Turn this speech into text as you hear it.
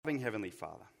Loving Heavenly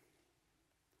Father,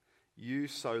 you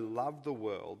so loved the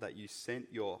world that you sent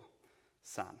your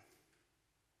Son.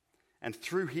 And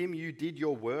through him you did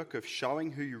your work of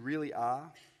showing who you really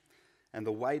are and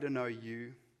the way to know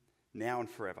you now and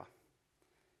forever.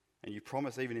 And you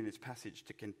promise even in this passage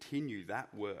to continue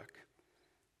that work.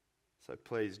 So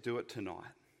please do it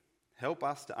tonight. Help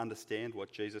us to understand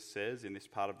what Jesus says in this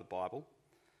part of the Bible.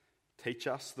 Teach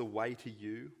us the way to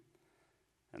you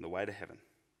and the way to heaven.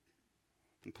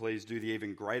 And please do the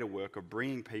even greater work of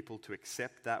bringing people to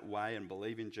accept that way and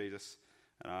believe in Jesus.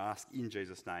 And I ask in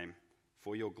Jesus' name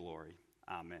for your glory.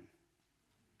 Amen.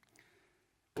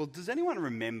 Well, does anyone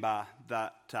remember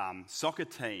that soccer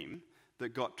team that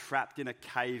got trapped in a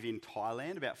cave in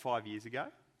Thailand about 5 years ago?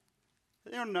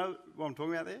 Does anyone know what I'm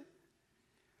talking about there?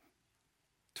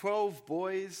 12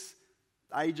 boys,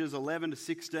 ages 11 to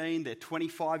 16, their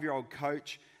 25-year-old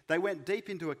coach, they went deep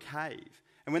into a cave.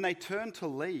 And when they turned to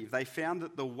leave, they found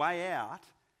that the way out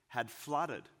had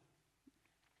flooded.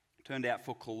 Turned out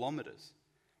for kilometres.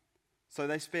 So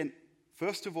they spent,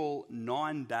 first of all,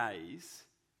 9 days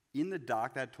in the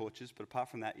dark. They had torches, but apart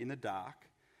from that, in the dark.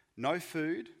 No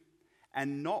food,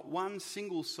 and not one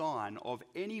single sign of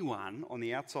anyone on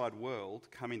the outside world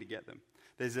coming to get them.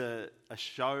 There's a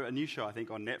new show, I think,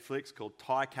 on Netflix called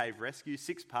Thai Cave Rescue,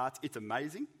 6 parts. It's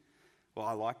amazing. Well,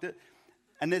 I liked it.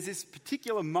 And there's this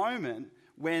particular moment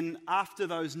when, after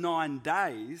those 9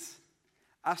 days,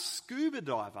 a scuba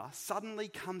diver suddenly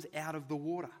comes out of the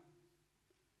water.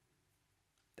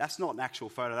 That's not an actual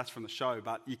photo, that's from the show,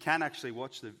 but you can actually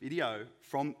watch the video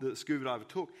from the scuba diver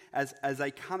took as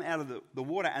they come out of the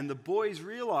water, and the boys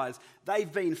realise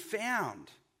they've been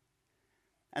found.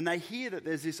 And they hear that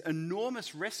there's this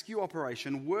enormous rescue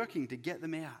operation working to get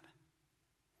them out.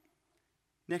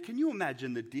 Now, can you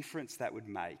imagine the difference that would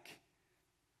make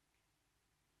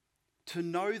to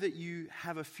know that you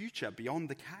have a future beyond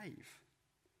the cave?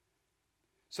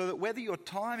 So that whether your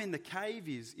time in the cave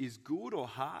is good or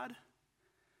hard,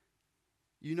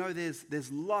 you know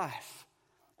there's life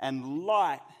and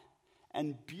light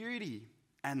and beauty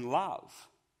and love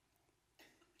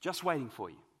just waiting for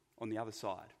you on the other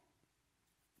side.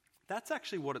 That's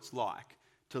actually what it's like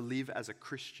to live as a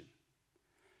Christian.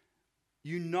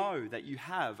 You know that you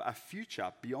have a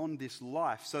future beyond this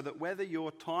life, so that whether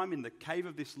your time in the cave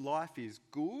of this life is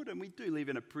good, and we do live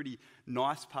in a pretty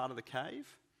nice part of the cave,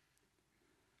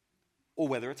 or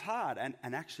whether it's hard, and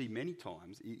actually many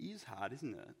times it is hard,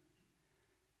 isn't it?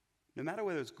 No matter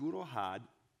whether it's good or hard,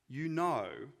 you know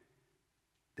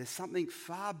there's something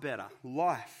far better,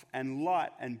 life and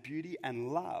light and beauty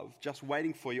and love just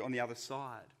waiting for you on the other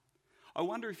side. I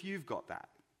wonder if you've got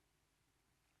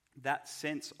that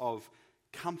sense of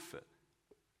comfort,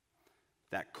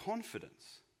 that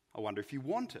confidence. I wonder if you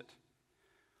want it.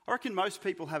 I reckon most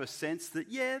people have a sense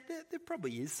that, there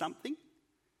probably is something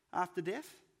after death,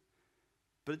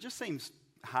 but it just seems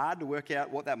hard to work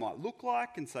out what that might look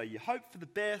like, and so you hope for the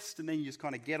best, and then you just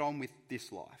kind of get on with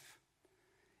this life.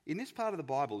 In this part of the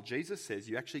Bible, Jesus says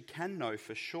you actually can know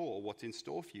for sure what's in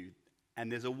store for you,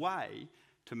 and there's a way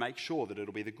to make sure that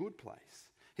it'll be the good place.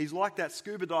 He's like that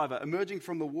scuba diver emerging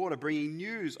from the water, bringing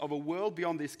news of a world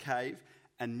beyond this cave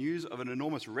and news of an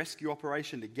enormous rescue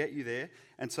operation to get you there.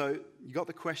 And so you got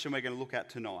the question we're going to look at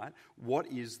tonight. What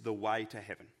is the way to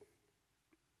heaven?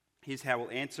 Here's how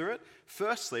we'll answer it.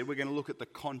 Firstly, we're going to look at the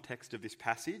context of this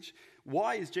passage.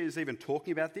 Why is Jesus even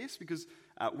talking about this? Because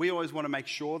we always want to make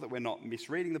sure that we're not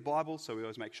misreading the Bible, so we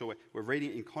always make sure we're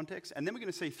reading it in context. And then we're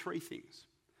going to see 3 things.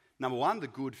 Number 1, the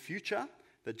good future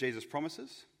that Jesus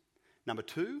promises. Number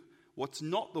 2, what's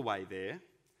not the way there.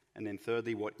 And then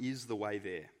thirdly, what is the way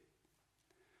there.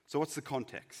 So what's the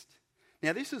context?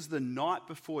 Now, this is the night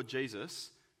before Jesus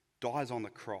dies on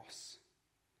the cross.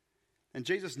 And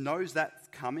Jesus knows that's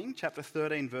coming. Chapter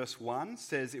 13, verse 1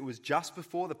 says it was just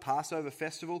before the Passover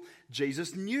festival.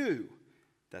 Jesus knew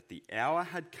that the hour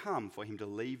had come for him to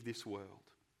leave this world.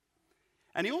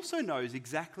 And he also knows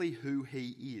exactly who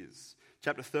he is.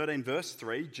 Chapter 13, verse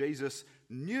 3, Jesus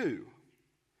knew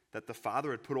that the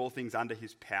Father had put all things under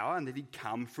his power and that he'd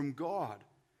come from God.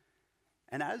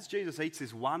 And as Jesus eats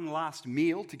this one last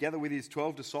meal together with his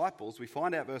 12 disciples, we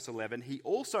find out verse 11, he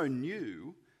also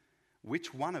knew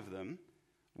which one of them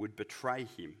would betray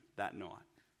him that night.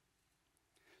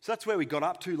 So that's where we got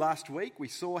up to last week. We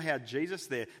saw how Jesus,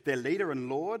 their leader and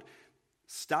Lord,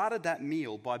 started that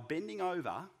meal by bending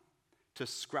over to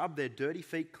scrub their dirty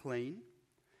feet clean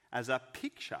as a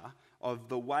picture of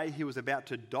the way he was about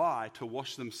to die to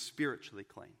wash them spiritually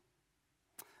clean.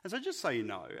 And so just so you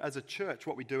know, as a church,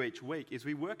 what we do each week is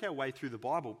we work our way through the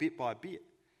Bible bit by bit,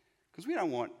 because we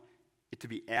don't want it to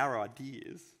be our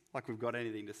ideas, like we've got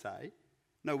anything to say.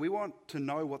 No, we want to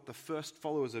know what the first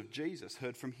followers of Jesus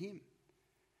heard from him.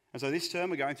 And so this term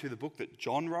we're going through the book that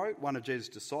John wrote, one of Jesus'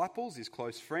 disciples, his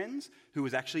close friends, who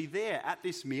was actually there at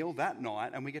this meal that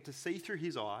night, and we get to see through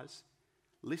his eyes,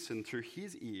 listen through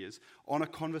his ears, on a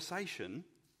conversation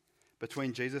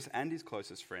between Jesus and his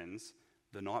closest friends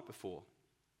the night before.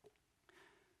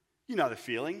 You know the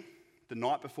feeling, the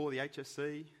night before the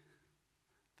HSC,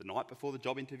 the night before the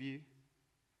job interview.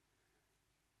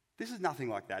 This is nothing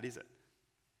like that, is it?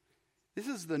 This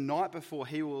is the night before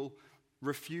he will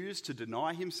refuse to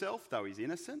deny himself, though he's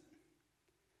innocent,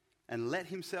 and let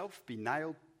himself be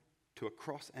nailed to a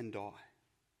cross and die.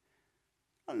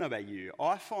 I don't know about you.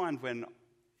 I find when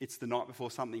it's the night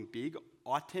before something big,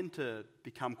 I tend to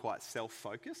become quite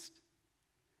self-focused.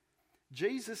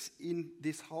 Jesus, in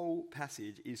this whole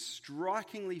passage, is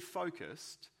strikingly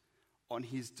focused on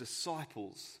his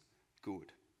disciples'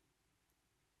 good.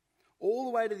 All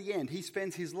the way to the end, he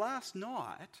spends his last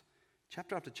night,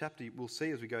 chapter after chapter, we'll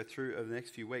see as we go through over the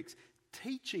next few weeks,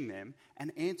 teaching them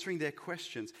and answering their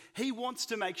questions. He wants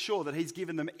to make sure that he's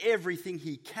given them everything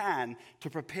he can to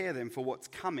prepare them for what's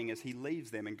coming as he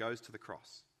leaves them and goes to the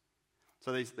cross.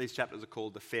 So these chapters are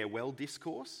called the Farewell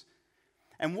Discourse.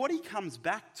 And what he comes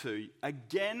back to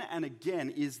again and again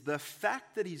is the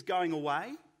fact that he's going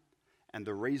away and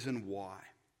the reason why.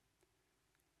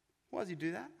 Why does he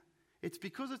do that? It's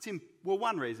because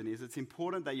one reason is it's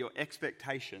important that your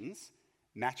expectations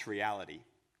match reality.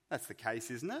 That's the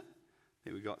case, isn't it? I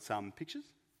think we've got some pictures.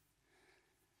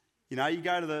 You know, you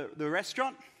go to the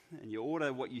restaurant and you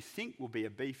order what you think will be a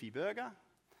beefy burger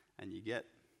and you get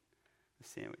a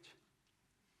sandwich.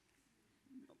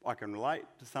 I can relate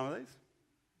to some of these.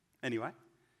 Anyway,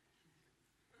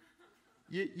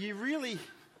 you really...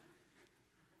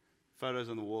 Photos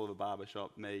on the wall of the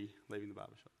barbershop, me leaving the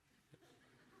barbershop.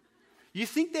 You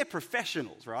think they're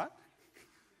professionals, right?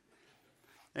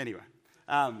 Anyway,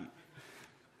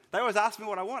 they always ask me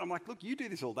what I want. I'm like, look, you do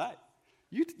this all day.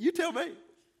 You tell me.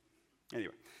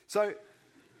 Anyway, so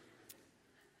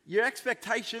your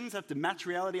expectations have to match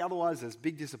reality, otherwise there's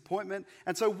big disappointment.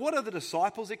 And so what are the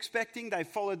disciples expecting? They've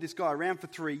followed this guy around for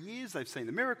 3 years. They've seen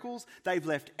the miracles. They've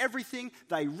left everything.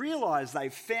 They realize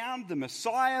they've found the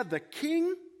Messiah, the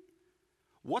King.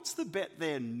 What's the bet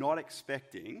they're not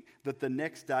expecting? That the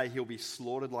next day he'll be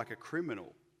slaughtered like a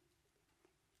criminal.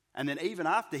 And then even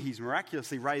after he's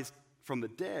miraculously raised from the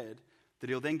dead, that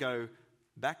he'll then go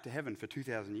back to heaven for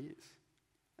 2,000 years.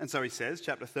 And so he says,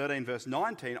 chapter 13, verse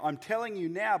 19, I'm telling you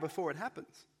now before it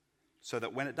happens, so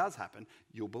that when it does happen,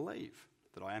 you'll believe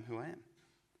that I am who I am.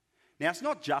 Now, it's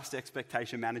not just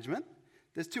expectation management.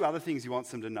 There's two other things he wants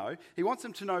them to know. He wants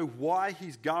them to know why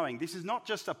he's going. This is not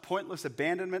just a pointless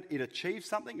abandonment. It achieves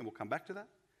something, and we'll come back to that.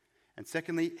 And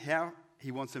secondly, how he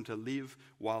wants them to live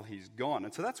while he's gone.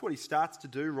 And so that's what he starts to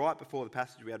do right before the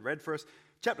passage we had read for us.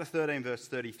 Chapter 13, verse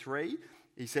 33,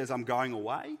 he says, I'm going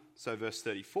away. So verse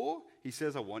 34, he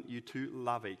says, I want you to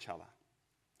love each other.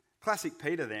 Classic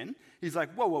Peter then. He's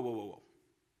like, whoa.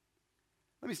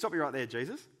 Let me stop you right there,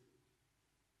 Jesus.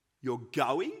 You're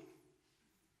going?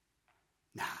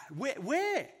 Nah,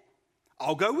 where?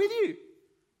 I'll go with you.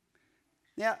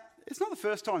 Now, it's not the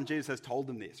first time Jesus has told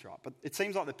them this, right? But it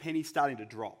seems like the penny's starting to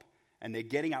drop and they're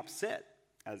getting upset,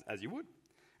 as you would.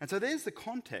 And so there's the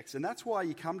context, and that's why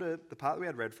you come to the part that we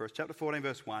had read for us, chapter 14,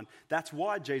 verse 1. That's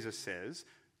why Jesus says,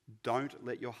 don't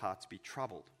let your hearts be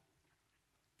troubled.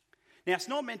 Now, it's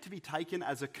not meant to be taken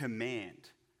as a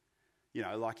command. You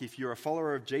know, like if you're a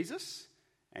follower of Jesus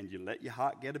and you let your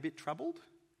heart get a bit troubled,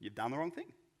 you've done the wrong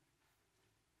thing.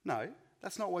 No,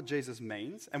 that's not what Jesus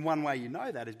means. And one way you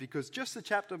know that is because just the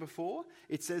chapter before,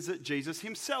 it says that Jesus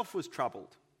himself was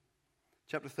troubled.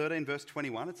 Chapter 13, verse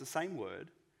 21, it's the same word.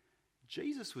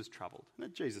 Jesus was troubled. No,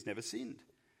 Jesus never sinned.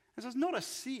 And so it's not a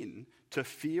sin to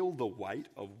feel the weight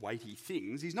of weighty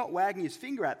things. He's not wagging his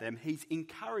finger at them. He's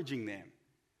encouraging them.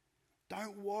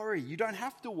 Don't worry. You don't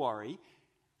have to worry.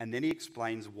 And then he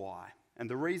explains why. And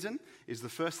the reason is the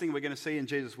first thing we're going to see in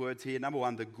Jesus' words here. Number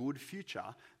one, the good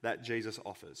future that Jesus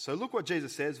offers. So look what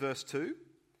Jesus says, verse 2.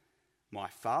 My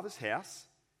Father's house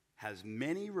has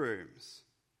many rooms.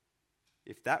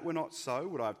 If that were not so,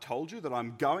 would I have told you that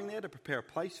I'm going there to prepare a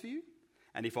place for you?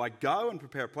 And if I go and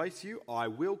prepare a place for you, I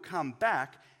will come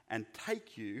back and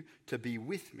take you to be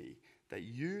with me, that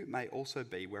you may also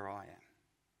be where I am.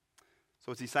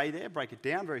 So what's he say there? Break it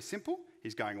down, very simple.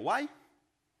 He's going away,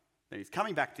 then he's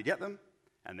coming back to get them,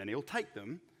 and then he'll take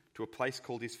them to a place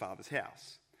called his Father's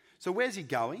house. So where's he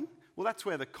going? Well, that's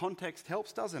where the context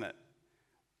helps, doesn't it?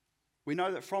 We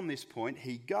know that from this point,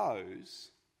 he goes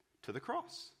to the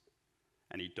cross.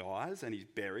 And he dies and he's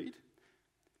buried.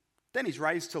 Then he's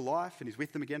raised to life and he's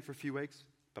with them again for a few weeks.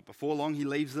 But before long, he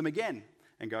leaves them again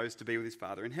and goes to be with his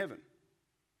Father in heaven.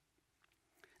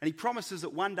 And he promises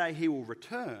that one day he will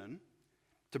return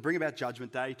to bring about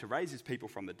Judgment Day, to raise his people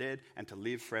from the dead, and to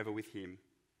live forever with him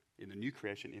in the new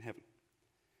creation in heaven.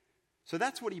 So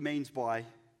that's what he means by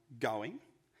going.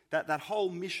 That whole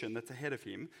mission that's ahead of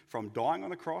him, from dying on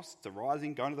the cross to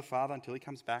rising, going to the Father until he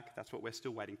comes back, that's what we're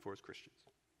still waiting for as Christians.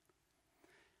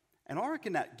 And I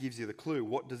reckon that gives you the clue.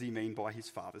 What does he mean by his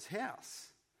Father's house?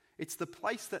 It's the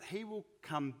place that he will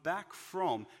come back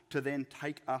from to then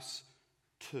take us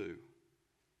to.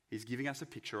 He's giving us a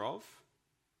picture of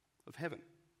heaven.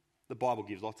 The Bible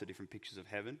gives lots of different pictures of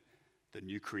heaven. The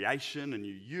new creation, a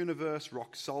new universe,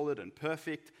 rock solid and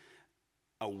perfect.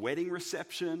 A wedding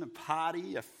reception, a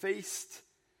party, a feast.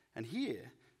 And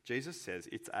here, Jesus says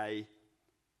it's a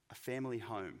family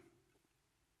home.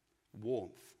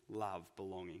 Warmth, love,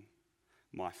 belonging.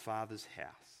 My Father's house.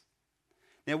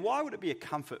 Now, why would it be a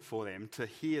comfort for them to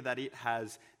hear that it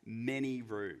has many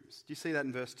rooms? Do you see that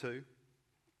in verse 2?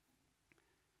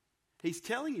 He's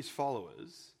telling his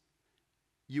followers,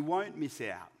 you won't miss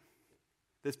out.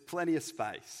 There's plenty of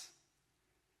space.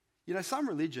 You know, some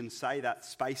religions say that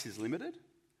space is limited.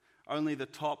 Only the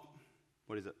top,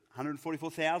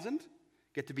 144,000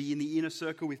 get to be in the inner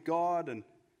circle with God. And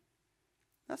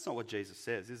that's not what Jesus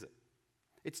says, is it?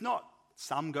 It's not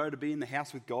some go to be in the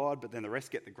house with God, but then the rest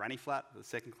get the granny flat, the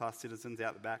second-class citizens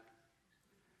out the back.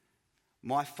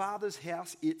 My Father's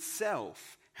house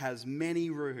itself has many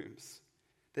rooms.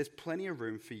 There's plenty of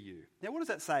room for you. Now, what does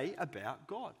that say about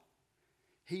God?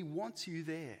 He wants you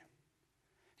there.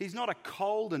 He's not a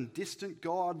cold and distant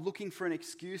God looking for an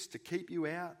excuse to keep you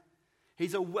out.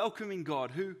 He's a welcoming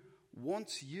God who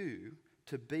wants you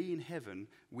to be in heaven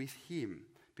with him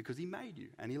because he made you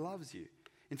and he loves you.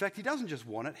 In fact, he doesn't just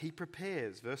want it, he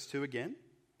prepares. Verse 2 again,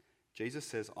 Jesus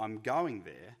says, I'm going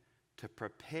there to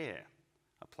prepare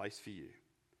a place for you.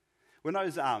 When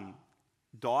those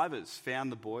divers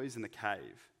found the boys in the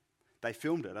cave, they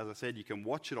filmed it. As I said, you can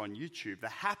watch it on YouTube. The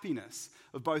happiness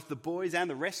of both the boys and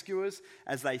the rescuers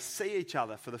as they see each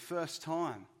other for the first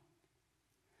time.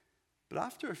 But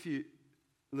after a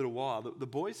little while, the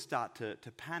boys start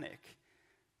to panic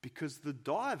because the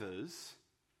divers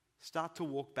start to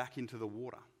walk back into the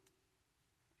water.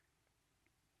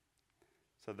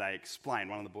 So they explain,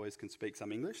 one of the boys can speak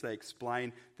some English, they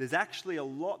explain there's actually a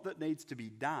lot that needs to be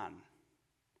done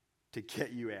to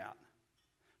get you out.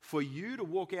 For you to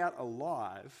walk out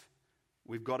alive,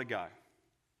 we've got to go.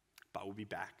 But we'll be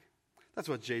back. That's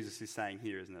what Jesus is saying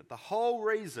here, isn't it? The whole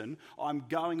reason I'm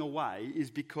going away is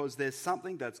because there's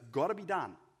something that's got to be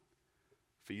done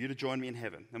for you to join me in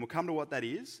heaven. And we'll come to what that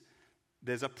is.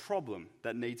 There's a problem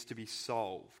that needs to be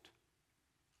solved.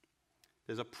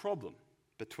 There's a problem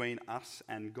between us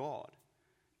and God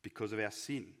because of our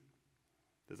sin.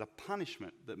 There's a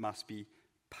punishment that must be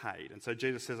paid. And so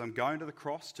Jesus says, I'm going to the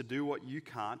cross to do what you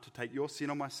can't, to take your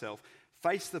sin on myself,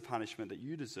 face the punishment that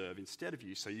you deserve instead of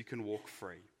you so you can walk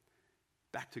free.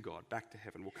 Back to God, back to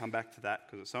heaven. We'll come back to that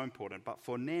because it's so important. But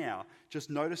for now, just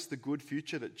notice the good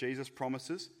future that Jesus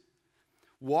promises.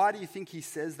 Why do you think he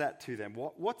says that to them?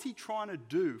 What's he trying to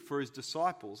do for his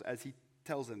disciples as he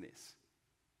tells them this?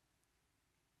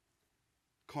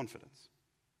 Confidence.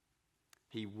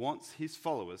 He wants his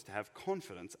followers to have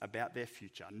confidence about their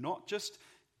future, not just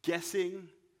guessing,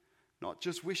 not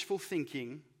just wishful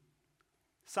thinking.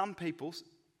 Some people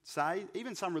say,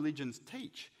 even some religions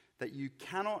teach, that you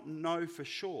cannot know for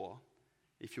sure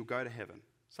if you'll go to heaven.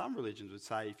 Some religions would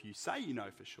say if you say you know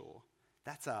for sure,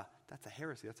 that's a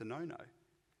heresy, that's a no-no.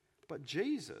 But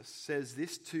Jesus says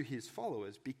this to his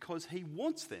followers because he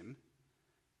wants them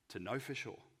to know for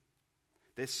sure.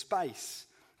 There's space.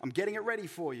 I'm getting it ready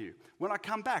for you. When I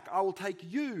come back, I will take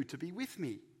you to be with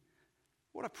me.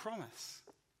 What a promise.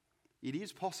 It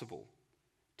is possible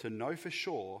to know for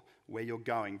sure where you're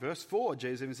going. Verse 4,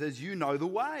 Jesus even says, you know the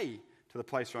way to the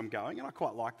place where I'm going. And I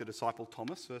quite like the disciple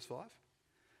Thomas, verse 5.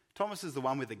 Thomas is the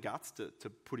one with the guts to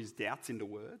put his doubts into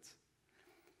words.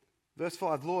 Verse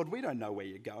 5, Lord, we don't know where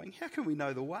you're going. How can we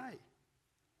know the way?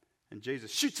 And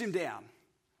Jesus shoots him down.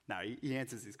 No, he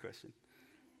answers this question.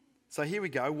 So here we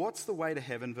go. What's the way to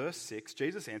heaven? Verse 6,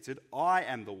 Jesus answered, I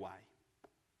am the way.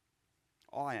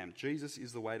 I am. Jesus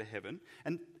is the way to heaven.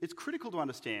 And it's critical to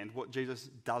understand what Jesus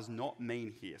does not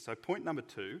mean here. So point number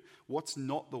 2, what's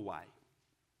not the way?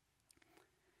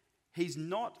 He's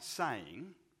not saying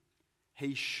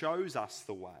he shows us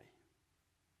the way.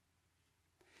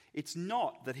 It's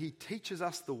not that he teaches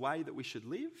us the way that we should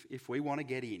live if we want to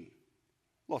get in.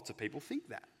 Lots of people think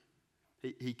that.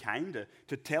 He came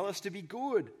to tell us to be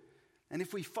good. And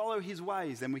if we follow his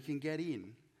ways, then we can get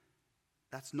in.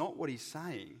 That's not what he's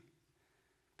saying.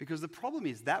 Because the problem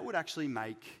is that would actually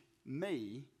make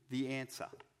me the answer,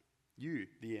 you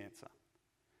the answer.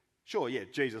 Sure, yeah,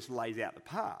 Jesus lays out the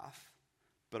path,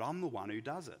 but I'm the one who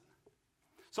does it.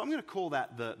 So I'm going to call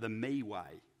that the me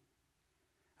way.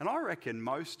 And I reckon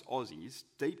most Aussies,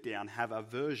 deep down, have a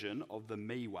version of the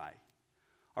me way.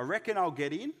 I reckon I'll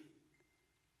get in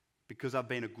because I've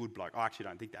been a good bloke. I actually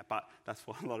don't think that, but that's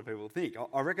what a lot of people think.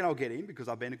 I reckon I'll get in because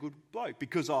I've been a good bloke,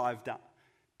 because I've done,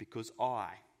 because I.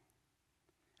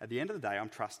 At the end of the day, I'm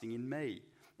trusting in me.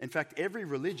 In fact, every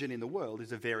religion in the world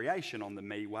is a variation on the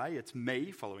me way. It's me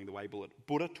following the way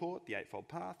Buddha taught, the Eightfold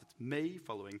Path. It's me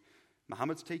following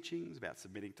Muhammad's teachings about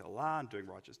submitting to Allah and doing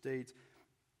righteous deeds.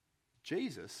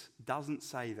 Jesus doesn't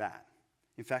say that.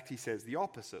 In fact, he says the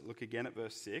opposite. Look again at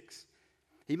verse 6.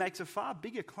 He makes a far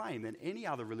bigger claim than any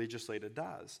other religious leader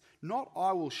does. Not,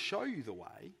 I will show you the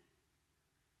way.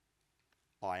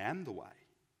 I am the way.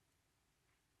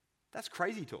 That's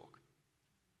crazy talk.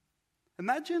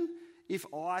 Imagine if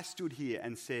I stood here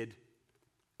and said,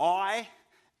 I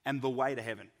am the way to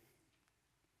heaven.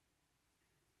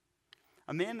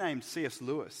 A man named C.S.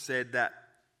 Lewis said that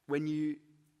when you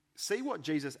see what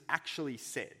Jesus actually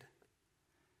said,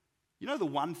 you know the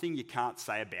one thing you can't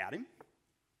say about him?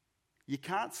 You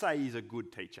can't say he's a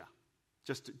good teacher,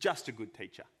 just a good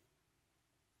teacher.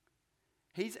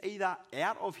 He's either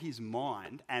out of his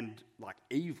mind and like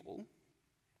evil,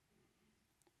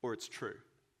 or it's true.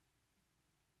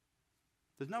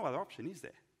 There's no other option, is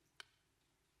there?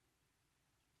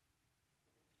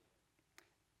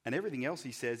 And everything else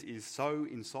he says is so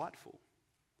insightful.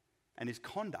 And his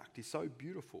conduct is so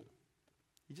beautiful.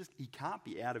 He can't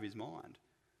be out of his mind.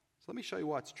 So let me show you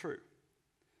why it's true.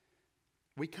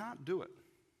 We can't do it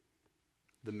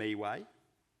the me way.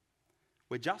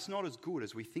 We're just not as good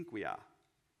as we think we are.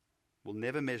 We'll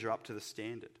never measure up to the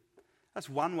standard. That's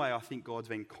one way I think God's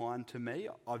been kind to me.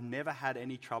 I've never had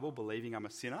any trouble believing I'm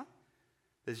a sinner.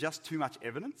 There's just too much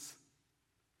evidence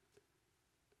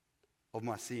of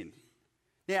my sin.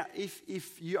 Now,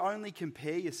 if you only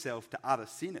compare yourself to other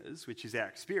sinners, which is our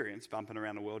experience bumping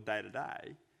around the world day to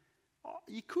day,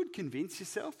 you could convince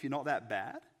yourself you're not that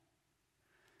bad.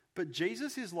 But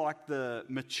Jesus is like the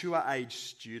mature age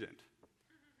student.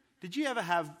 Did you ever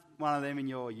have one of them in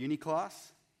your uni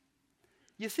class?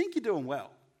 You think you're doing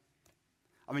well.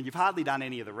 I mean, you've hardly done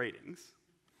any of the readings,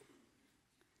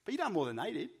 but you've done more than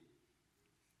they did.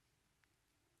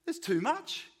 There's too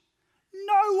much.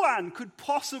 No one could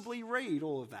possibly read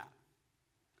all of that.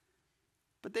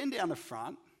 But then down the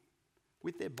front,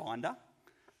 with their binder,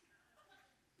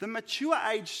 the mature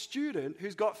age student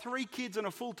who's got 3 kids and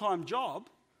a full-time job,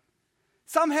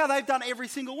 somehow they've done every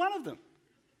single one of them.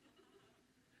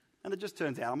 And it just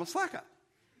turns out I'm a slacker.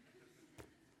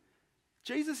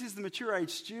 Jesus is the mature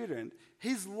age student.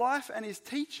 His life and his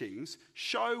teachings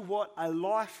show what a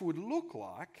life would look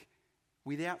like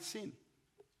without sin.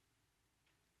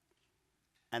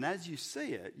 And as you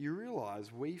see it, you realise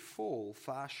we fall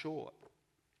far short.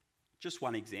 Just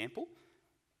one example.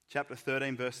 Chapter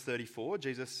 13, verse 34,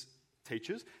 Jesus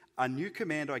teaches, "A new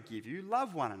command I give you,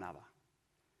 love one another.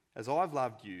 As I've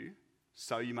loved you,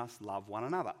 so you must love one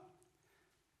another."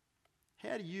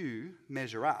 How do you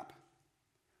measure up?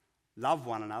 Love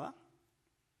one another?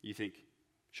 You think,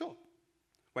 sure.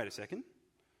 Wait a second.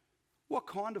 What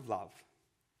kind of love?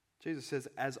 Jesus says,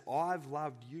 as I've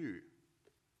loved you.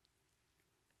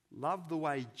 Love the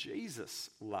way Jesus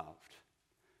loved.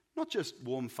 Not just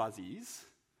warm fuzzies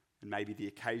and maybe the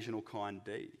occasional kind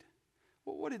deed.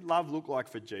 Well, what did love look like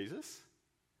for Jesus?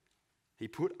 He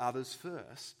put others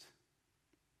first.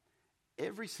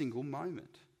 Every single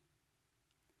moment.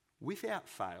 Without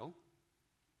fail.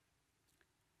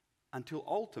 Until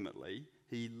ultimately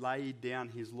he laid down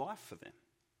his life for them.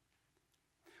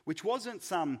 Which wasn't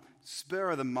some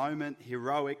spur-of-the-moment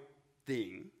heroic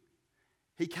thing.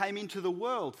 He came into the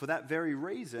world for that very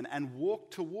reason and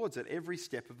walked towards it every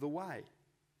step of the way.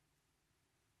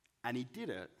 And he did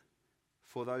it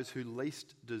for those who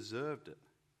least deserved it.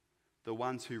 The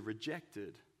ones who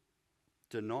rejected,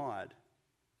 denied,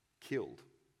 killed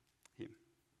him.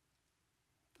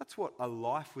 That's what a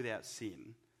life without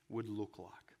sin would look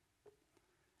like.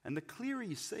 And the clearer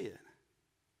you see it,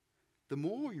 the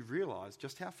more you realise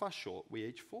just how far short we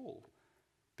each fall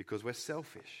because we're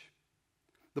selfish.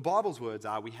 The Bible's words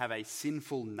are we have a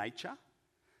sinful nature.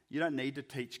 You don't need to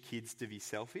teach kids to be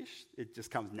selfish. It just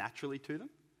comes naturally to them.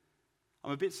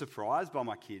 I'm a bit surprised by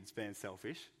my kids being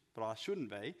selfish, but I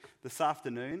shouldn't be. This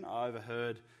afternoon, I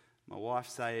overheard my wife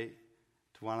say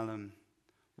to one of them,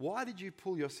 "Why did you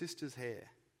pull your sister's hair?"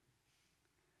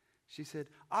 She said,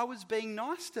 "I was being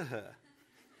nice to her."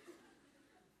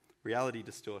 Reality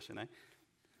distortion, eh?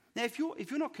 Now, if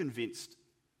you're not convinced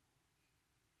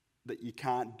that you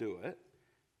can't do it,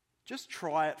 just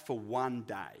try it for one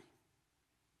day.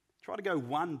 Try to go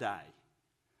one day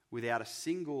without a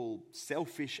single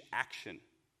selfish action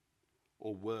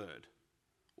or word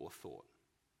or thought.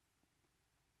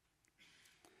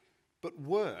 But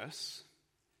worse,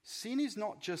 sin is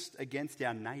not just against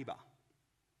our neighbour.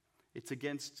 It's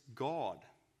against God,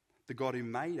 the God who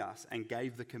made us and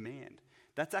gave the command.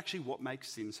 That's actually what makes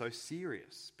sin so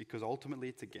serious, because ultimately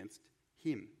it's against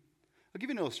him. I'll give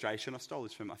you an illustration. I stole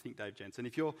this from, I think, Dave Jensen.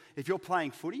 If you're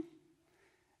playing footy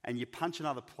and you punch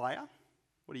another player,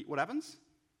 what happens?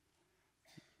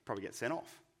 Probably get sent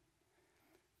off.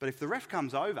 But if the ref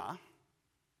comes over and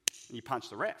you punch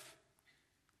the ref,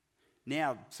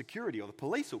 now security or the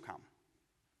police will come.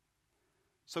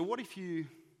 So what if you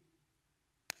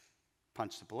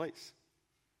punch the police?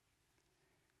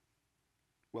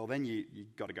 Well, then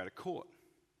you've got to go to court.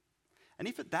 And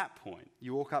if at that point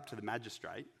you walk up to the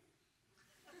magistrate,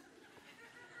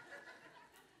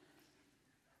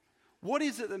 what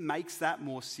is it that makes that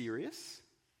more serious?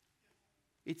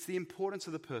 It's the importance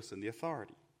of the person, the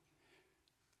authority.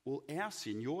 Well, our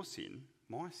sin, your sin,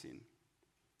 my sin,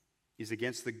 is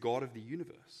against the God of the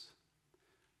universe.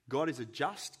 God is a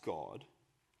just God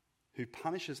who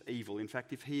punishes evil. In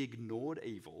fact, if he ignored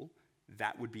evil,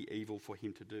 that would be evil for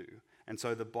him to do. And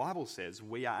so the Bible says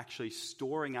we are actually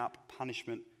storing up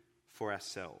punishment for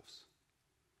ourselves.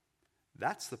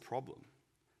 That's the problem.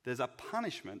 There's a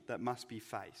punishment that must be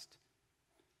faced.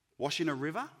 Wash in a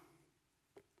river,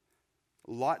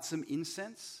 light some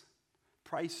incense,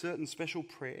 pray certain special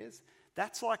prayers.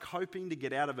 That's like hoping to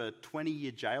get out of a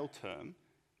 20-year jail term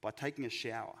by taking a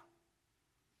shower.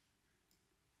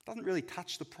 It doesn't really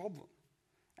touch the problem.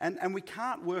 And we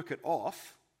can't work it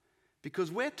off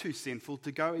because we're too sinful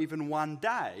to go even one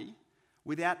day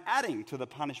without adding to the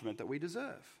punishment that we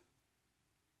deserve.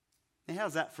 Now,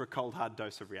 how's that for a cold, hard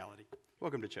dose of reality?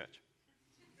 Welcome to church.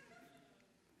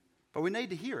 But we need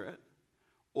to hear it,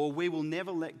 or we will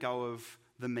never let go of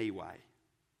the me way.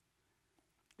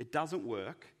 It doesn't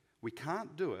work, we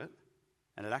can't do it,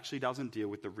 and it actually doesn't deal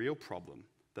with the real problem,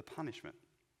 the punishment.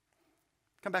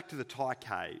 Come back to the Thai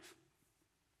cave.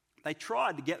 They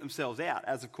tried to get themselves out,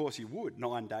 as of course you would,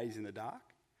 9 days in the dark.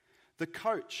 The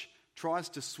coach tries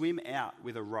to swim out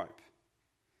with a rope,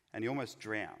 and he almost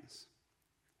drowns.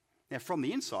 Now, from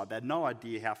the inside, they had no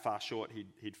idea how far short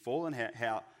he'd fallen,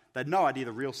 how they had no idea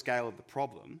the real scale of the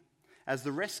problem. As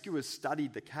the rescuers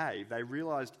studied the cave, they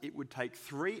realised it would take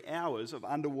 3 hours of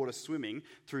underwater swimming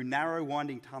through narrow,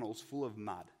 winding tunnels full of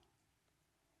mud.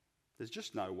 There's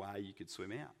just no way you could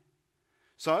swim out.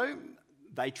 So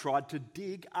they tried to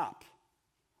dig up,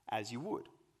 as you would.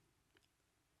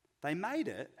 They made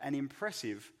it an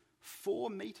impressive 4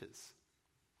 metres.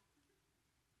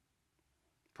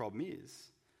 Problem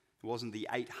is, it wasn't the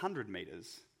 800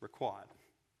 metres required.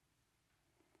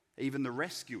 Even the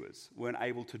rescuers weren't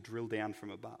able to drill down from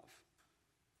above.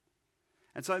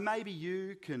 And so maybe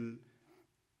you can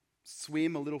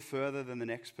swim a little further than the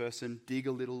next person, dig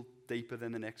a little deeper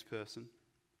than the next person.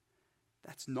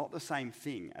 That's not the same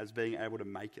thing as being able to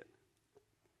make it.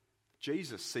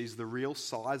 Jesus sees the real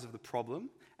size of the problem,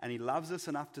 and he loves us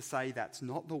enough to say that's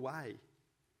not the way.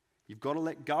 You've got to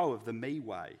let go of the me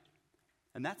way.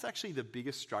 And that's actually the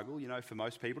biggest struggle, for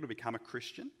most people to become a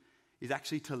Christian, is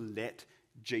actually to let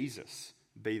Jesus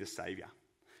be the Saviour.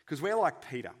 Because we're like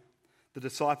Peter, the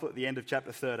disciple at the end of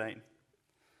chapter 13,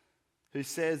 who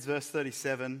says, verse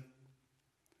 37,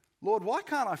 "Lord, why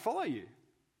can't I follow you?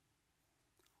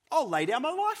 I'll lay down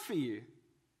my life for you."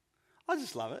 I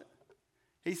just love it.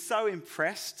 He's so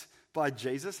impressed by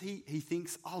Jesus, he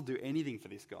thinks, I'll do anything for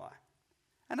this guy.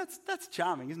 And that's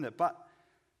charming, isn't it? But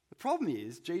the problem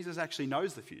is, Jesus actually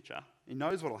knows the future. He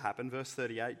knows what will happen. Verse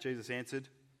 38, Jesus answered,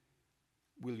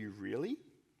 "Will you really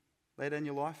lay down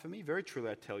your life for me? Very truly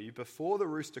I tell you, before the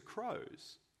rooster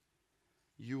crows,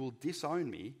 you will disown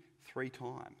me 3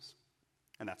 times.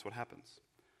 And that's what happens.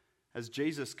 As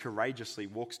Jesus courageously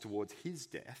walks towards his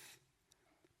death,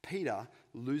 Peter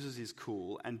loses his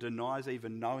cool and denies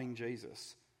even knowing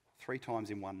Jesus 3 times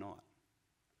in one night.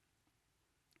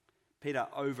 Peter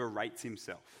overrates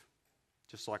himself,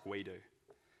 just like we do.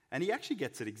 And he actually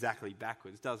gets it exactly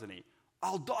backwards, doesn't he?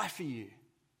 "I'll die for you."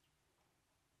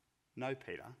 No,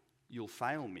 Peter, you'll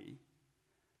fail me,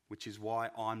 which is why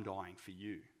I'm dying for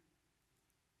you.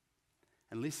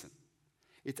 And listen,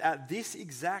 it's at this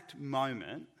exact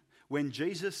moment when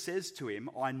Jesus says to him,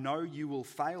 "I know you will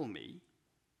fail me,"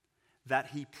 that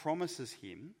he promises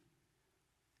him,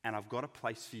 "And I've got a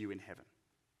place for you in heaven."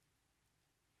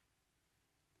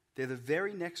 They're the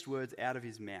very next words out of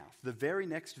his mouth, the very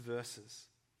next verses.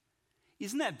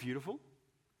 Isn't that beautiful?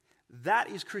 That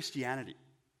is Christianity.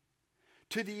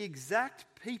 To the exact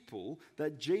people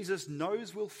that Jesus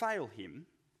knows will fail him,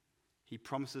 he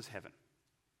promises heaven.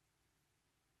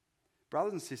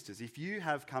 Brothers and sisters, if you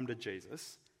have come to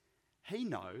Jesus, he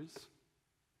knows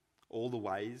all the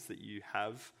ways that you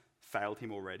have failed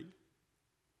him already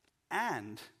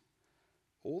and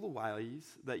all the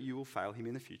ways that you will fail him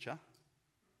in the future.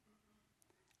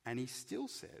 And he still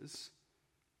says,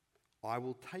 I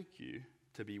will take you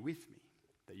to be with me,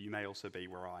 that you may also be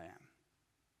where I am.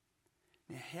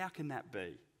 Now, how can that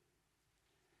be?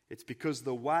 It's because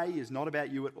the way is not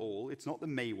about you at all. It's not the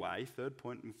me way. Third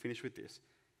point, and we'll finish with this.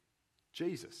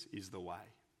 Jesus is the way.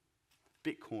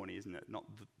 Bit corny, isn't it? Not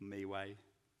the me way,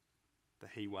 the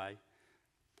he way.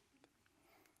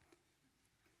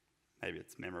 Maybe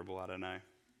it's memorable, I don't know.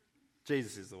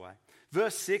 Jesus is the way.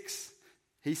 Verse 6,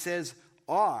 he says,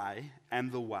 I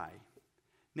am the way.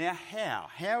 Now how?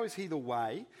 How is he the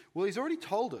way? Well, he's already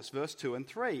told us, verse 2 and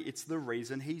 3. It's the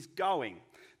reason he's going.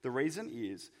 The reason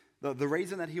is, the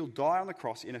reason that he'll die on the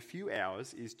cross in a few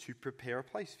hours is to prepare a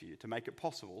place for you, to make it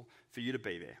possible for you to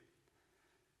be there.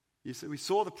 You see, we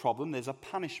saw the problem. There's a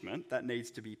punishment that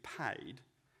needs to be paid.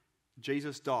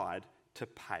 Jesus died to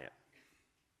pay it.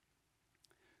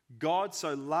 God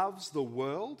so loves the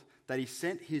world that he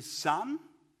sent his Son,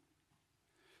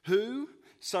 who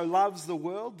so loves the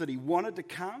world that he wanted to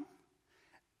come.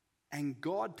 And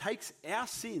God takes our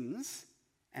sins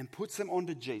and puts them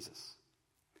onto Jesus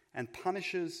and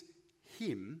punishes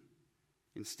him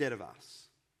instead of us,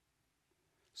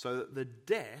 so that the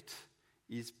debt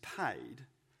is paid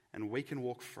and we can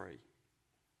walk free.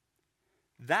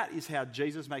 That is how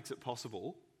Jesus makes it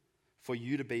possible for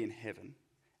you to be in heaven,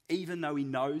 even though he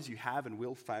knows you have and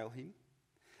will fail him.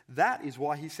 That is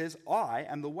why he says, I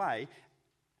am the way,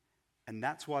 and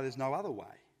that's why there's no other way.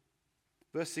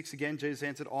 Verse 6 again, Jesus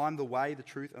answered, I am the way, the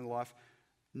truth, and the life.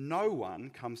 No one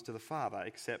comes to the Father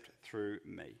except through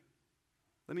me.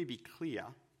 Let me be clear,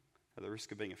 at the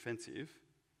risk of being offensive.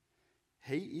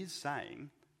 He is saying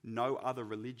no other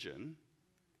religion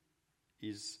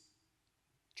is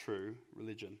true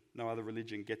religion. No other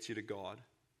religion gets you to God.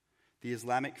 The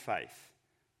Islamic faith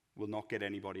will not get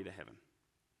anybody to heaven.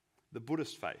 The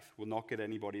Buddhist faith will not get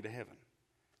anybody to heaven.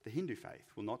 The Hindu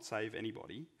faith will not save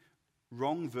anybody.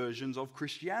 Wrong versions of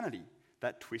Christianity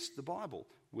that twist the Bible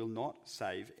will not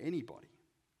save anybody.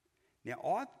 Now,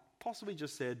 I possibly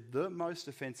just said the most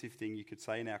offensive thing you could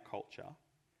say in our culture.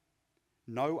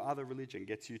 No other religion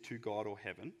gets you to God or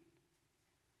heaven.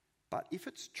 But if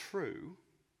it's true,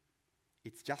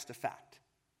 it's just a fact.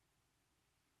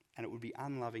 And it would be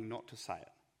unloving not to say it.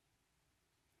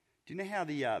 Do you know how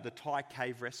the Thai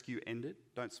cave rescue ended?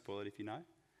 Don't spoil it if you know.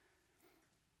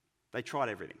 They tried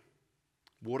everything.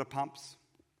 Water pumps,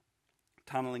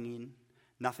 tunnelling in,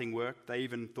 nothing worked. They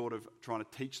even thought of trying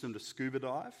to teach them to scuba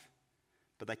dive,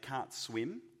 but they can't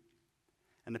swim.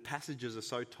 And the passages are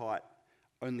so tight,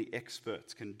 only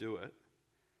experts can do it.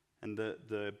 And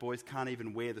the boys can't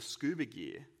even wear the scuba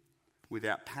gear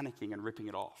without panicking and ripping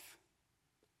it off.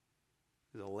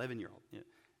 There's an 11-year-old. Yeah.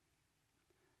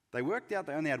 They worked out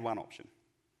they only had one option.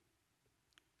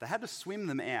 They had to swim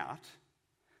them out,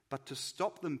 but to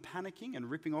stop them panicking and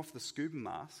ripping off the scuba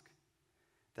mask,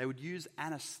 they would use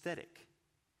anaesthetic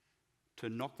to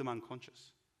knock them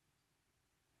unconscious.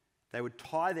 They would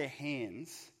tie their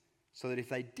hands so that if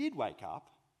they did wake up,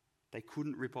 they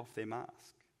couldn't rip off their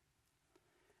mask.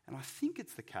 And I think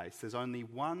it's the case. There's only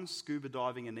one scuba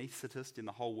diving anaesthetist in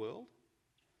the whole world,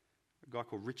 a guy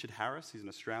called Richard Harris. He's an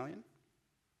Australian.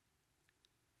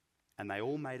 And they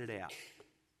all made it out.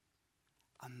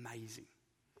 Amazing.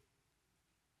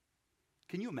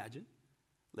 Can you imagine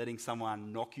letting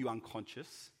someone knock you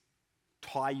unconscious,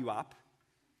 tie you up,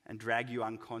 and drag you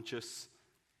unconscious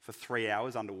for 3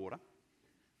 hours underwater?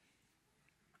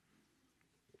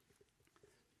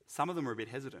 Some of them are a bit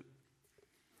hesitant.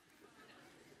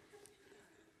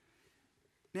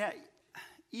 Now,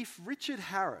 if Richard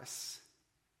Harris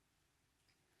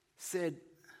said,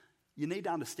 you need to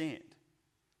understand,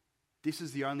 this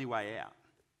is the only way out.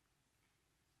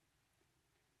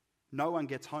 No one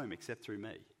gets home except through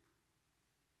me.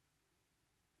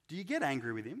 Do you get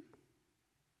angry with him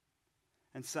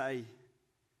and say,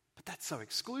 but that's so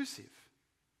exclusive?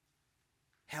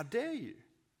 How dare you?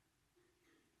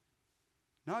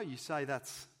 No, you say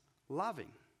that's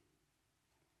loving.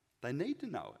 They need to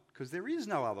know it because there is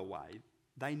no other way.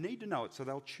 They need to know it so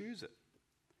they'll choose it.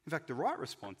 In fact, the right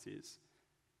response is,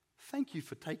 thank you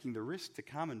for taking the risk to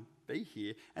come and be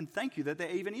here, and thank you that there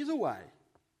even is a way.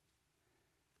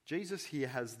 Jesus here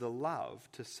has the love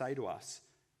to say to us,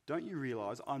 don't you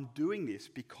realise I'm doing this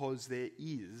because there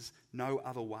is no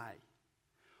other way?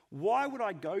 Why would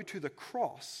I go to the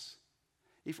cross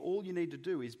if all you need to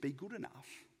do is be good enough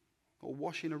or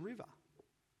wash in a river.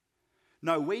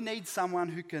 No, we need someone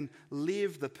who can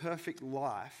live the perfect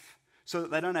life so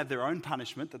that they don't have their own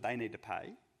punishment that they need to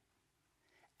pay.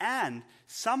 And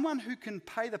someone who can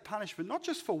pay the punishment not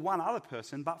just for one other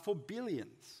person, but for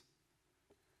billions.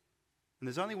 And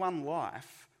there's only one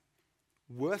life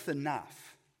worth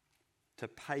enough to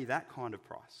pay that kind of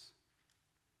price.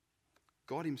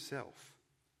 God himself.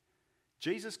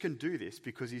 Jesus can do this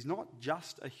because he's not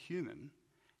just a human,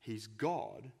 he's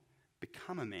God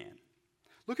become a man.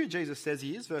 Look who Jesus says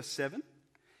he is, verse 7.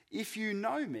 If you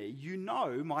know me, you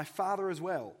know my Father as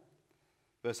well.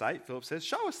 Verse 8, Philip says,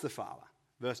 show us the Father.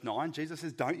 Verse 9, Jesus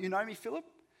says, don't you know me, Philip?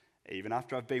 Even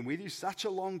after I've been with you such a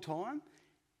long time,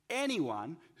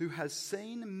 anyone who has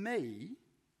seen me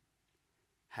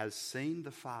has seen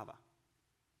the Father.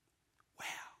 Wow.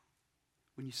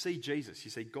 When you see Jesus,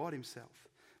 you see God himself.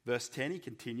 Verse 10, he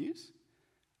continues,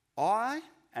 I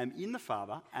am in the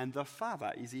Father and the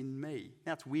Father is in me.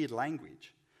 Now it's weird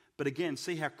language. But again,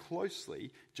 see how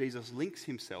closely Jesus links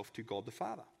himself to God the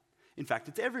Father. In fact,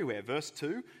 it's everywhere. Verse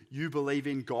 2, you believe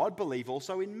in God, believe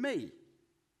also in me.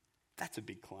 That's a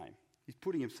big claim. He's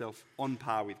putting himself on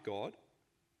par with God.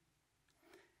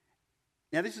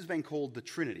 Now this has been called the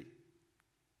Trinity.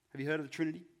 Have you heard of the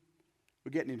Trinity?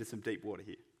 We're getting into some deep water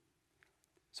here.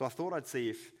 So I thought I'd see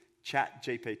if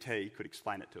ChatGPT could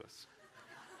explain it to us.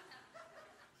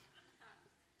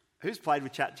 Who's played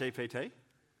with ChatGPT?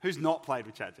 Who's not played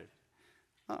with ChatGPT?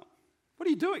 Oh, what are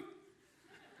you doing?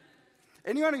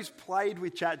 Anyone who's played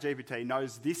with ChatGPT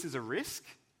knows this is a risk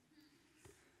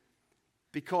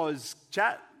because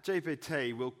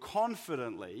ChatGPT will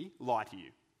confidently lie to you.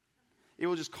 It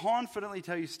will just confidently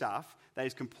tell you stuff that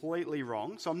is completely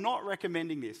wrong. So I'm not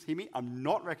recommending this. Hear me? I'm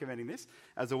not recommending this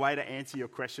as a way to answer your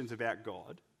questions about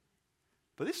God.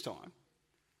 But this time,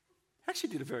 it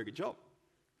actually did a very good job.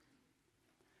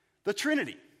 The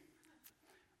Trinity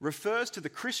refers to the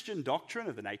Christian doctrine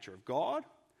of the nature of God,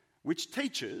 which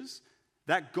teaches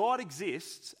that God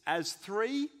exists as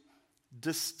three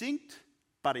distinct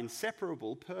but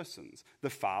inseparable persons: the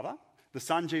Father, the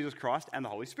Son Jesus Christ, and the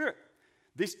Holy Spirit.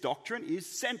 This doctrine is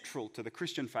central to the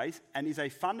Christian faith and is a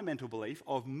fundamental belief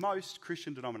of most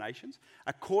Christian denominations.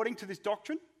 According to this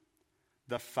doctrine,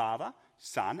 the Father,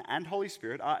 Son, and Holy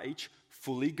Spirit are each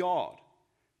fully God,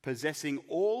 possessing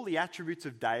all the attributes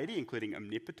of deity, including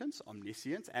omnipotence,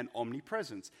 omniscience, and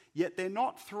omnipresence. Yet they're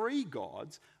not three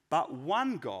gods, but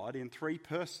one God in three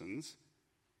persons,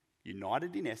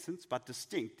 united in essence, but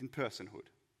distinct in personhood.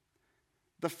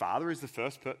 The Father is the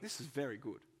first person. This is very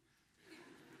good.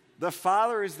 The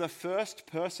Father is the first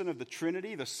person of the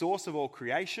Trinity, the source of all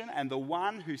creation, and the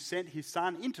one who sent his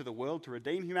Son into the world to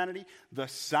redeem humanity. The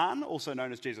Son, also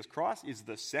known as Jesus Christ, is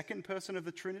the second person of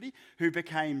the Trinity who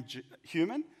became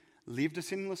human, lived a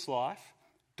sinless life,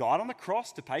 died on the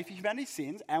cross to pay for humanity's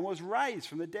sins, and was raised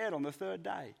from the dead on the third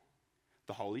day.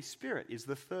 The Holy Spirit is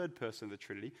the third person of the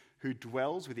Trinity who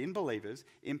dwells within believers,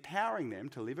 empowering them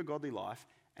to live a godly life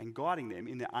and guiding them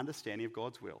in their understanding of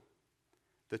God's will.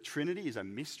 The Trinity is a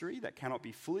mystery that cannot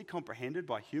be fully comprehended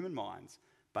by human minds,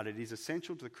 but it is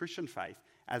essential to the Christian faith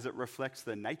as it reflects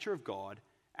the nature of God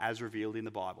as revealed in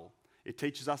the Bible. It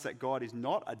teaches us that God is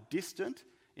not a distant,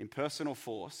 impersonal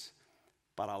force,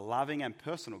 but a loving and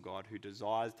personal God who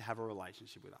desires to have a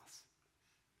relationship with us.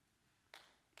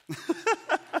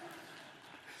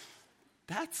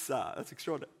 That's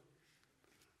extraordinary.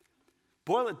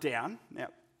 Boil it down. Now,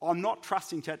 I'm not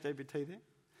trusting ChatGPT there,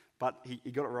 but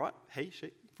he got it right. He,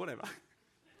 she, whatever.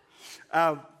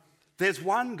 There's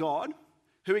one God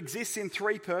who exists in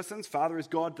three persons. Father is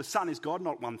God, the Son is God,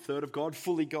 not 1/3 of God,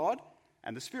 fully God,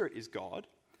 and the Spirit is God.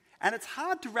 And it's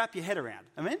hard to wrap your head around.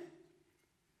 Amen?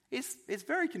 It's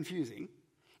very confusing.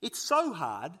 It's so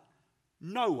hard,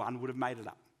 no one would have made it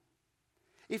up.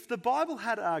 If the Bible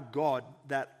had a God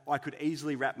that I could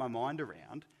easily wrap my mind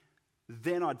around,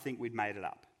 then I'd think we'd made it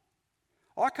up.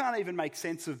 I can't even make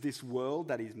sense of this world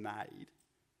that is made.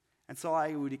 And so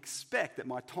I would expect that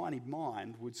my tiny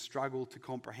mind would struggle to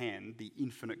comprehend the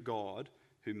infinite God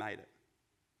who made it.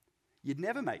 You'd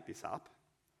never make this up.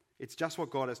 It's just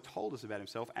what God has told us about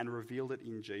himself and revealed it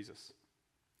in Jesus.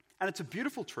 And it's a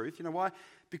beautiful truth. You know why?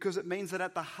 Because it means that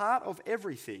at the heart of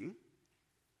everything,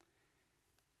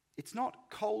 it's not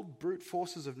cold brute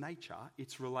forces of nature,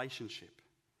 it's relationship.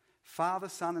 Father,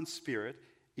 Son, and Spirit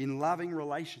in loving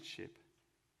relationship.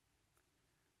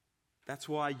 That's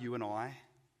why you and I,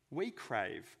 we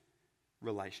crave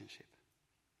relationship.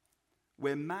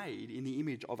 We're made in the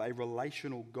image of a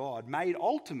relational God, made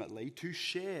ultimately to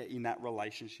share in that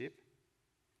relationship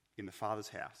in the Father's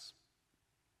house.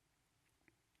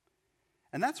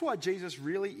 And that's why Jesus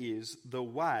really is the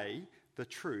way, the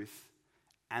truth,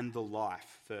 and the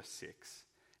life, verse 6.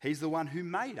 He's the one who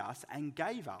made us and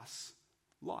gave us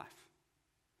life.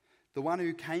 The one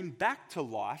who came back to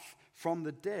life from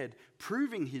the dead,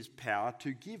 proving his power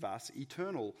to give us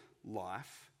eternal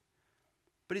life.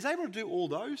 But he's able to do all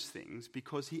those things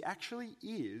because he actually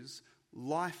is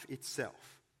life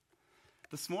itself.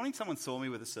 This morning someone saw me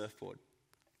with a surfboard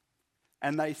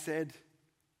and they said,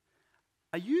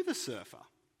 "Are you the surfer?"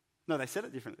 No, they said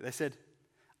it differently. They said,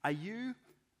 "Are you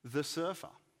the surfer?"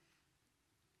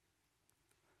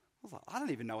 I was like, I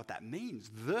don't even know what that means.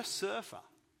 The surfer.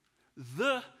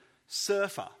 The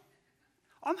surfer.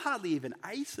 I'm hardly even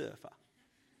a surfer.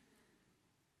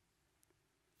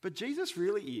 But Jesus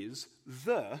really is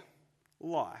the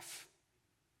life.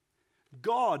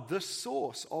 God, the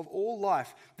source of all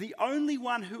life, the only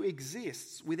one who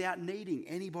exists without needing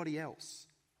anybody else.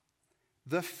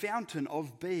 The fountain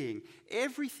of being.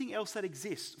 Everything else that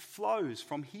exists flows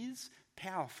from his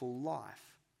powerful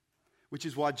life. Which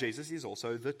is why Jesus is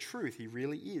also the truth. He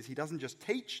really is. He doesn't just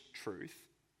teach truth.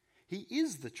 He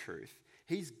is the truth.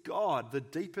 He's God, the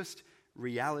deepest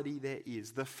reality there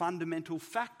is, the fundamental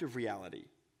fact of reality.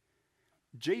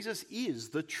 Jesus is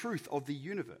the truth of the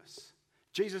universe.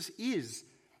 Jesus is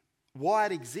why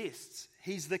it exists.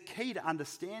 He's the key to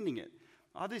understanding it.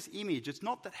 This image, it's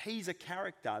not that he's a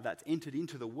character that's entered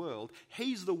into the world.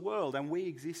 He's the world and we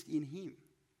exist in him.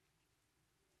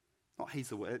 Not he's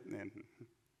the world.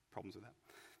 Problems with that.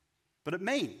 But it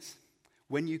means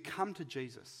when you come to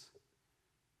Jesus,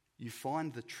 you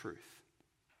find the truth.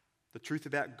 The truth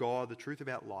about God, the truth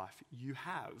about life. You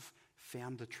have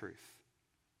found the truth.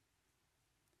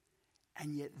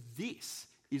 And yet this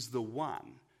is the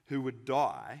one who would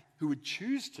die, who would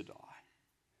choose to die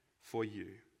for you.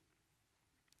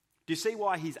 Do you see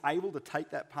why he's able to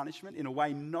take that punishment in a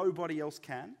way nobody else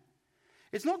can?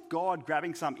 It's not God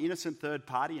grabbing some innocent third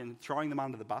party and throwing them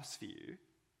under the bus for you.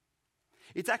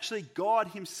 It's actually God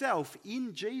himself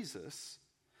in Jesus,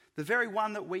 the very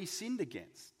one that we sinned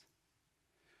against.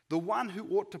 The one who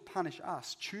ought to punish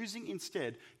us, choosing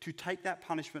instead to take that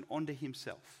punishment onto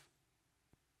himself.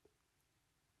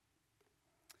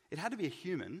 It had to be a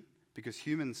human because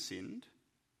humans sinned,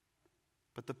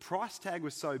 but the price tag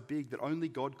was so big that only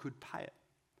God could pay it.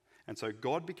 And so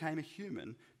God became a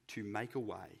human to make a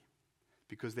way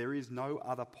because there is no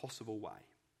other possible way.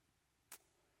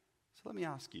 So let me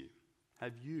ask you,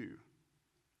 have you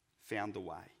found the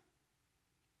way?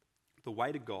 The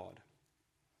way to God,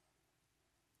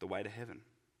 the way to heaven.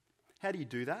 How do you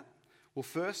do that? Well,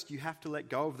 first you have to let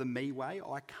go of the me way.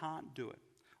 I can't do it.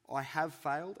 I have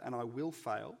failed and I will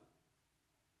fail.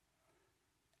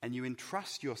 And you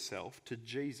entrust yourself to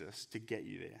Jesus to get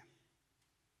you there.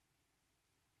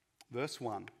 Verse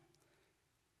 1,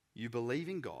 you believe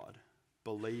in God,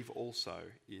 believe also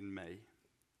in me.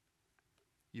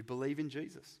 You believe in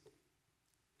Jesus.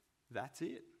 That's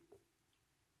it.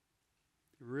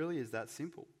 It really is that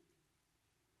simple.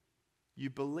 You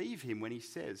believe him when he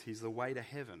says he's the way to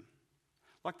heaven.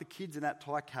 Like the kids in that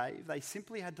Thai cave, they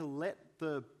simply had to let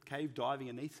the cave diving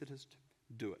anaesthetist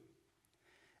do it.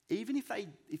 Even if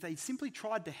they simply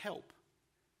tried to help,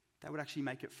 that would actually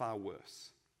make it far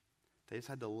worse. They just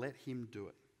had to let him do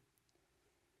it.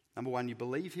 Number one, you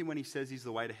believe him when he says he's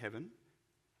the way to heaven.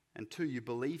 And two, you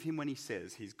believe him when he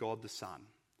says he's God the Son,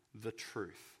 the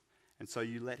truth. And so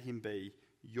you let him be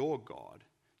your God.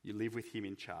 You live with him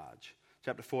in charge.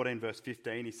 Chapter 14, verse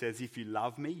 15, he says, if you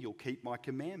love me, you'll keep my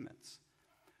commandments.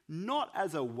 Not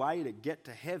as a way to get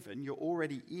to heaven, you're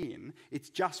already in. It's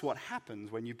just what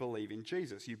happens when you believe in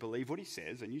Jesus. You believe what he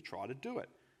says and you try to do it.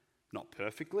 Not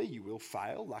perfectly, you will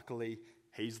fail. Luckily,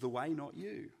 he's the way, not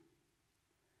you.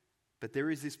 But there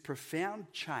is this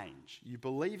profound change. You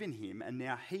believe in him and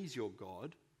now he's your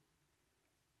God,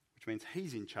 which means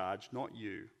he's in charge, not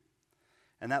you.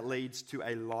 And that leads to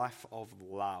a life of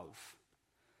love.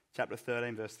 Chapter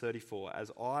 13, verse 34,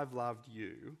 as I've loved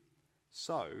you,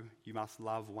 so you must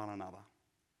love one another.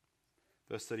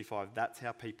 Verse 35, that's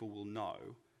how people will know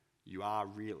you are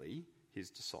really his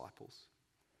disciples.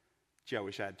 Gee, I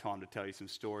wish I had time to tell you some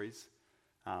stories.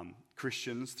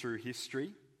 Christians through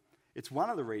history. It's one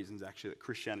of the reasons actually that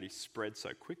Christianity spread so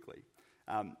quickly.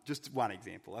 Just one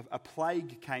example. A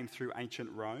plague came through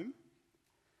ancient Rome,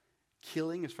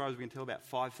 killing, as far as we can tell, about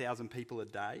 5,000 people a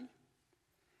day.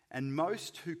 And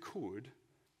most who could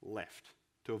left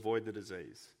to avoid the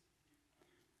disease.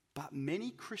 But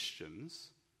many Christians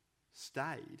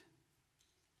stayed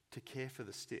to care for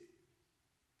the sick.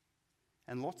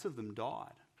 And lots of them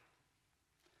died.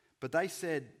 But they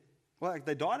said, well,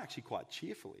 they died actually quite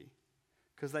cheerfully.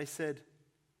 Because they said,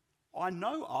 I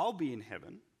know I'll be in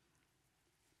heaven.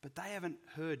 but they haven't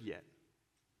heard yet.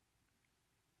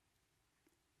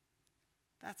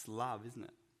 That's love, isn't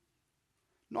it?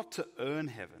 Not to earn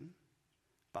heaven,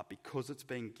 but because it's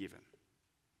been given.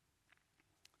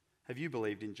 Have you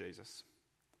believed in Jesus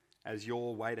as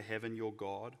your way to heaven, your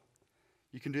God?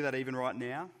 You can do that even right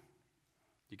now.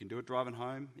 You can do it driving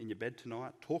home, in your bed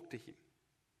tonight. Talk to him.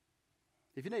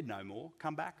 If you need to know more,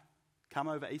 come back. Come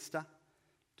over Easter.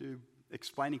 Do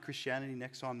Explaining Christianity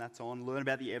next time that's on. Learn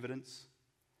about the evidence.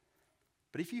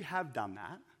 But if you have done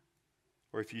that,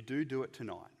 or if you do it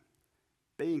tonight,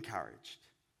 be encouraged.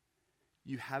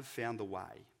 You have found the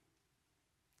way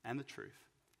and the truth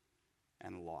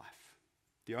and life.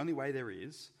 The only way there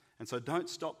is. And so don't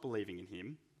stop believing in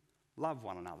him. Love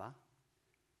one another.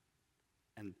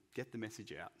 And get the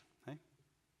message out. Hey?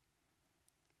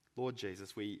 Lord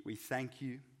Jesus, we thank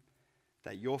you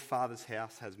that your Father's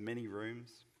house has many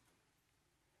rooms.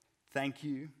 Thank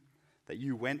you that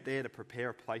you went there to prepare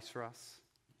a place for us.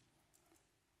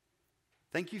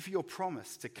 Thank you for your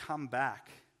promise to come back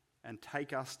and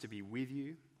take us to be with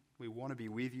you. We want to be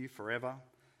with you forever.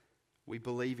 We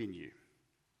believe in you.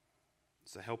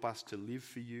 So help us to live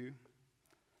for you,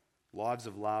 lives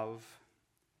of love,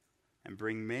 and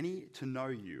bring many to know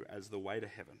you as the way to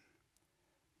heaven.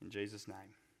 In Jesus' name,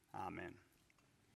 amen.